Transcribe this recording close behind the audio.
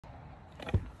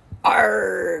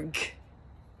Arg!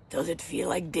 Does it feel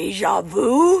like deja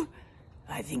vu?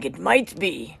 I think it might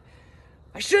be.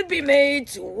 I should be made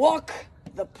to walk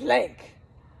the plank.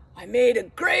 I made a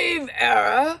grave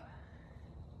error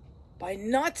by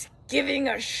not giving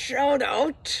a shout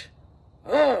out.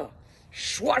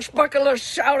 Swashbuckler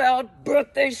shout out,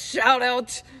 birthday shout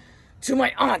out to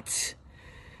my aunt.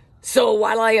 So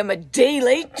while I am a day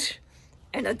late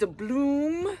and a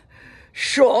doubloon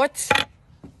short,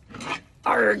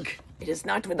 arg, it is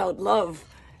not without love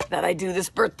that I do this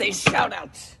birthday shout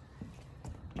out.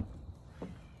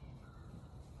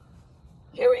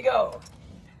 Here we go.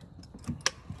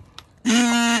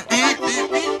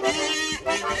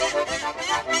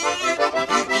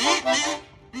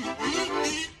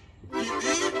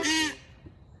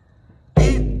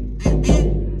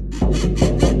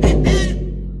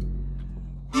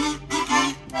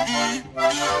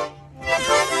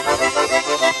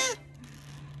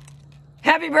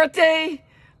 Happy birthday,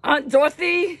 Aunt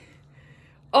Dorothy.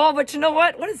 Oh, but you know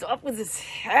what? What is up with this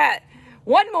hat?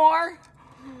 One more.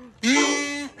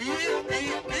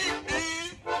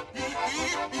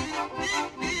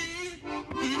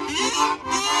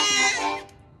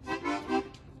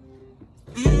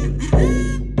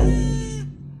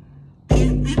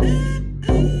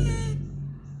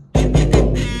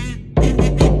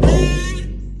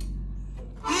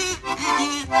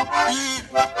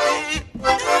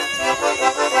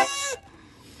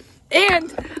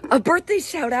 And a birthday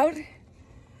shout out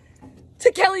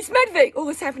to Kelly Smedvig. Oh,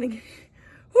 what's happening?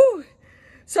 Whew.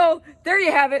 So there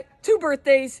you have it. 2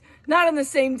 birthdays, not on the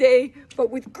same day, but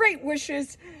with great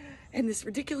wishes and this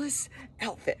ridiculous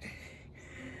outfit.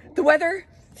 The weather,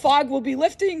 fog will be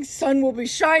lifting, sun will be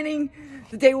shining,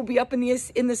 the day will be up in the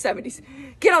 70s.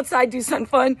 Get outside, do some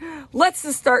fun. Let's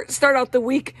just start out the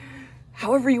week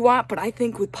however you want, but I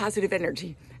think with positive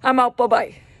energy. I'm out.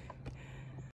 Bye-bye.